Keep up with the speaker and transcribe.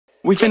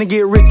We finna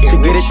get rich, to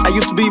get it. I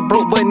used to be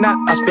broke, but now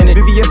I spend it.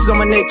 VVS is on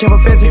my neck, can't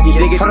confess it. You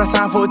dig it? Try to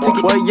sign for a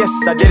ticket. Well, yes,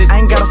 I did it. I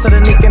ain't gotta set a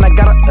nick, and I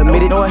gotta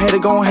admit it. Know I had to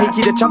go on, hate,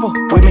 keep the chopper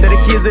with me. Say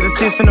the kids that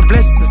assist finna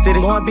bless the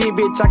city. Going big,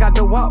 bitch, I got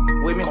the walk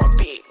with me. Going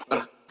big.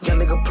 Young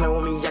nigga play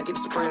with me, I get the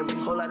spray me.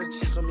 Whole lot of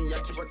chips on me, I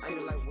keep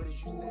rotating like, what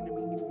is you saying to me?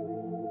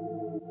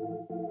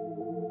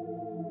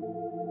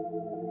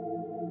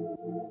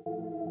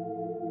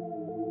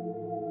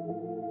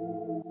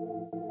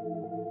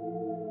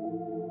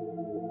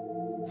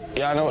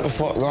 Y'all know what the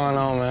fuck going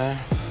on, man.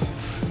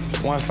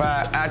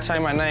 1-5, I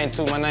changed my name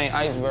too. My name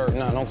Iceberg.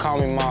 No, don't call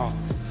me Mal.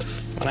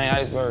 My name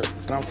Iceberg,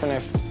 and I'm from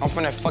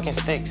that fucking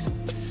 6.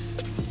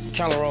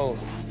 Counter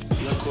Road.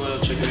 Lil Quill,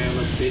 checking in,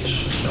 little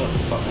bitch. Know what the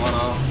fuck going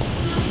on?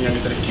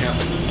 Youngest at the camp,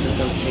 just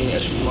 17,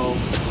 extra low.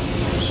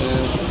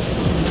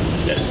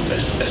 That's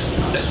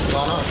what's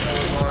going on.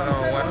 What's going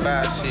on?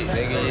 1-5 shit,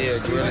 nigga. Yeah,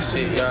 gorilla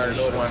shit. You already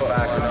know what the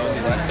fuck going on.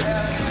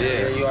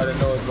 Yeah, you already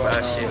know what's going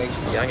on. Shit.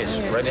 Youngest,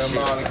 ready shit.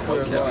 Mal Lil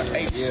Quill going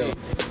 8 shit.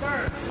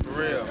 For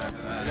real.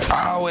 I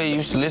always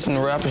used to listen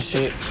to rap and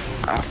shit.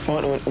 I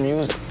fucked with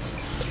music,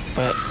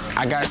 but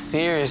I got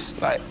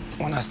serious like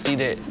when I see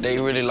that they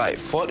really like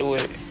fucked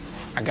with it.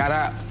 I got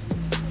out,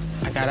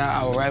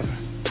 I was rapping.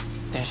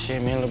 Then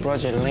shit, me and Lil Bro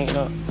just linked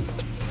up.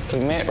 We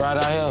met right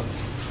out here.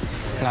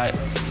 Like,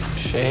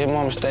 shit, his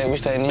mama we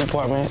stayed in the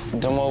apartment,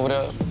 them over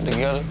there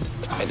together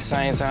at the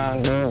same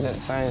time, dudes at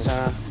the same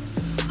time.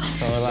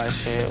 So like,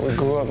 shit, we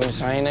grew up in the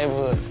same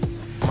neighborhood.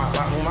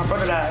 When my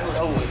brother died, it was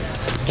over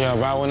with. Yeah,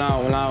 right when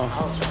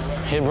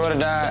his brother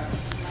died,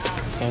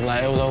 it was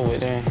like, it was over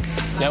with then.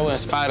 That what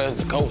inspired us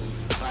to go.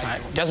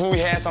 Like, that's when we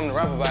had something to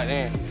rap about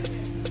then.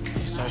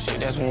 So shit,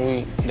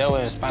 that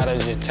what inspired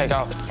us to take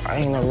off. I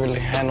ain't never really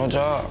had no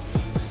job.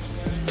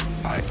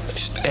 Like,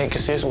 stay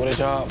consistent with a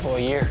job for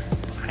a year.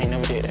 I ain't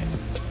never did that.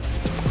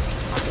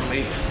 I can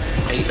make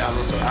 $8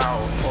 an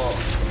hour for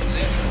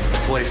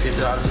 $40, $50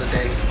 a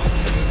day.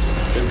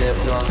 If that,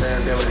 you know what I'm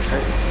saying, that's what it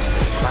takes.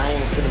 I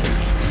ain't finna be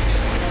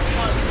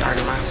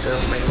earning myself,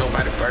 make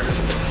nobody burden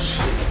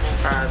shit,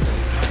 firing them,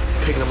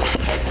 picking them up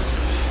packets.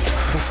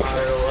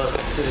 Fire up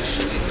to this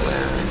shit,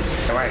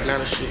 man. Right now,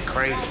 this shit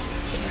crazy.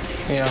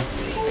 Yeah.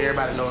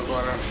 Everybody know what's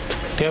going on.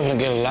 Definitely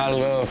get a lot of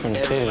love from the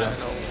city, though.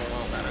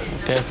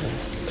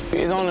 Definitely.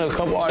 It's only a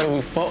couple artists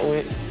we fuck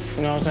with,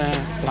 you know what I'm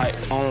saying? Like,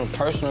 on a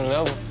personal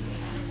level.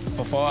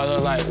 But for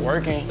us, like,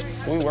 working,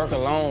 we work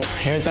alone.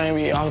 Everything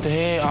be off the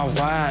head, our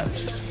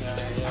vibes,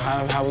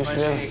 how we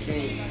feel.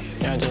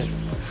 Yeah, just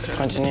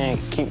punching in,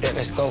 keep that,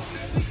 let's go.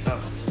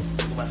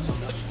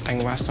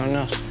 Think about something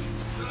else.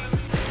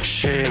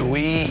 Shit,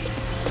 weed,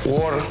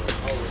 water.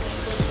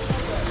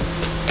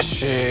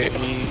 Shit,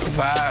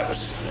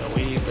 vibes.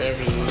 Weed,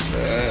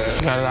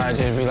 beverages. Gotta like,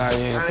 just be like,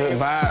 just put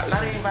vibes.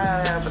 Not even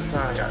vibe half the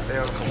time,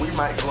 goddamn, cause we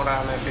might go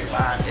down that big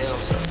vibe there or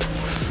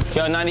something.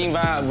 Yeah, not even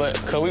vibe, but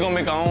cause we gonna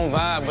make our own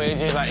vibe, but it's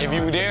just like, if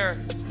you there,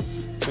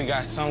 we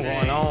got something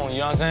going on, you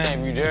know what I'm saying?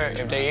 If you there,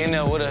 if they in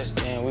there with us,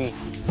 then we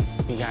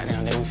got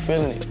down there, we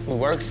feeling it, we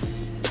working.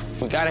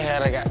 We gotta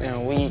have that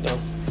goddamn weed though.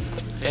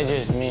 That's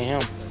just me and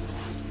him, you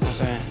know what I'm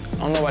saying? I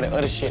don't know about the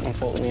other shit them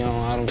folks be on,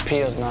 all them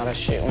pills and all that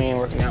shit. We ain't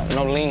working out,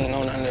 no lean, no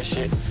none of that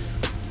shit.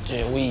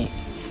 Just weed,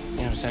 you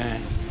know what I'm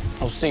saying?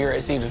 No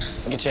cigarettes either.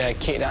 Get your ass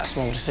kicked out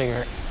smoking a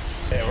cigarette.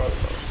 Yeah, bro.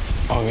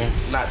 Okay.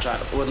 Not try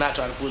to pull it.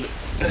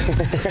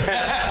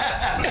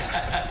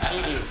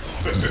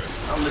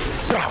 I'm looking.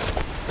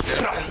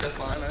 That's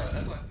fine.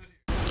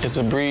 It's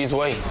a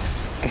breezeway.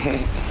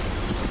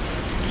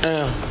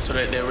 Yeah. So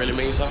that really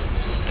means something?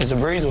 It's a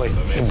breezeway.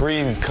 The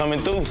breeze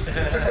coming through.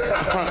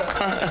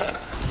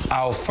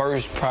 Our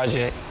first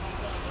project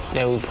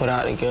that we put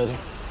out together,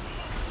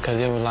 cause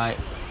it was like,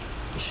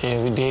 shit,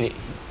 we did it.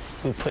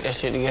 We put that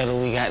shit together,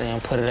 we got there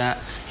and put it out,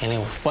 and then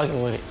we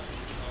fucking with it.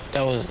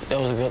 That was a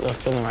good little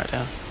feeling right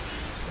there.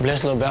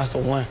 Bless Lil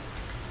Bastard won.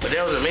 But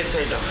that was a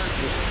mixtape though.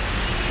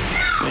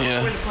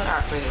 Yeah. When put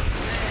out singles.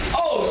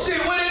 Oh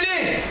shit, what it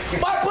is?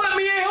 Why put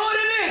me in? Who it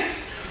is?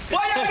 Why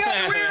y'all got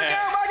the real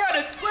camera? I got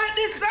the what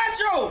this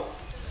Sancho?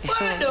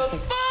 What the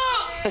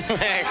fuck?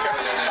 Man,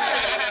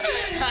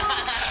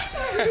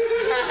 Hell,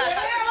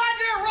 I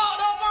just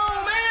rocked up on,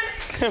 man.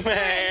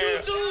 man.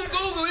 YouTube,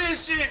 Google this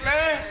shit,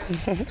 man.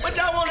 What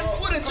y'all want to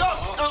put a joke?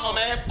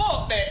 Man,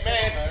 fuck that,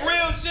 man.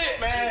 Real shit,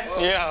 man.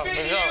 Yeah, 50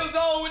 for sure. years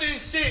old with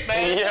this shit,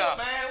 man. Yeah. Look,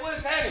 man,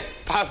 what's happening?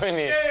 Popping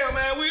it. Yeah,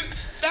 man,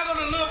 that go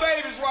the little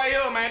babies right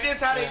here, man. This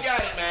how they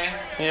got it, man.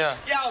 Yeah.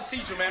 Y'all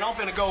teach them, man. I'm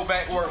finna go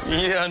back work.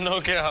 Yeah,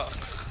 no cap.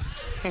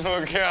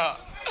 No cap.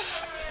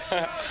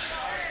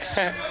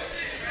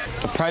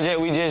 The project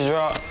we just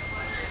dropped,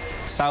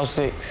 South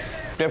 6.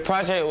 The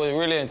project was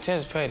really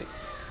anticipated.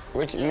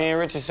 Me and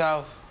Richard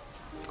South,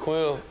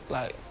 Quill,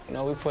 like, you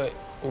know, we put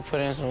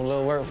in some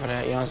little work for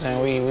that, you know what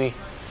I'm saying?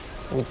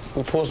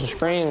 We pulled some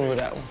screens with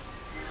that one.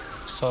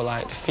 So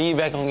like the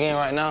feedback I'm getting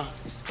right now,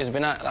 it's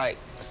been out like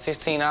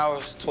 16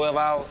 hours, 12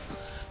 hours.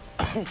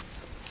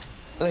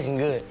 Looking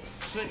good.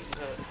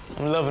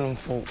 I'm loving them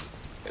folks.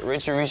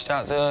 Richard reached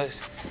out to us.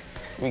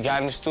 We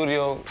got in the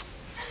studio.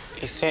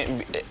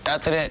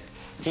 After that,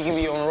 he can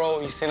be on the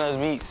road, he sent us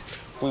beats.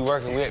 We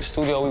working. We at the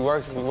studio. We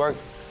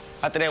working.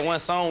 After that one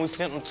song, we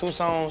sent him 2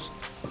 songs.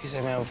 He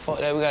said, man, fuck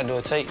that. We gotta do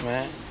a tape,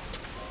 man.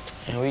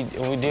 And we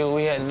did what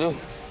we had to do.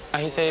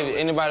 He said, if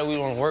anybody we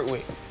want to work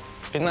with,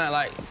 it's not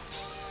like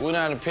we're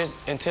not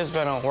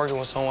anticipating on working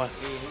with someone.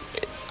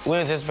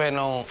 We're anticipating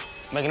on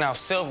making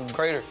ourselves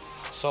greater.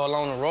 So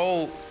along the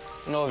road,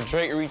 you know, if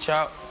Drake reach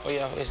out, oh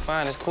yeah, it's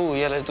fine, it's cool,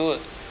 yeah, let's do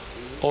it.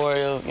 Or,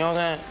 you know what I'm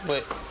saying?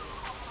 But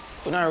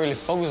we're not really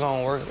focused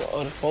on working with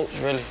other folks,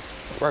 really.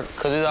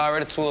 Because there's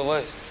already 2 of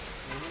us.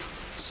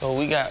 So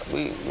we got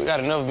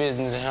enough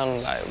business to handle,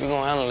 like, we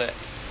gonna handle that.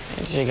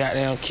 And just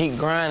goddamn keep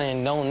grinding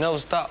and don't never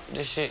stop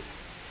this shit.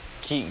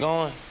 Keep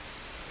going.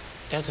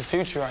 That's the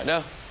future right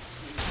there.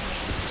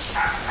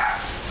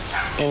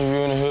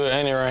 Interview in the hood,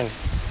 ain't it, Randy?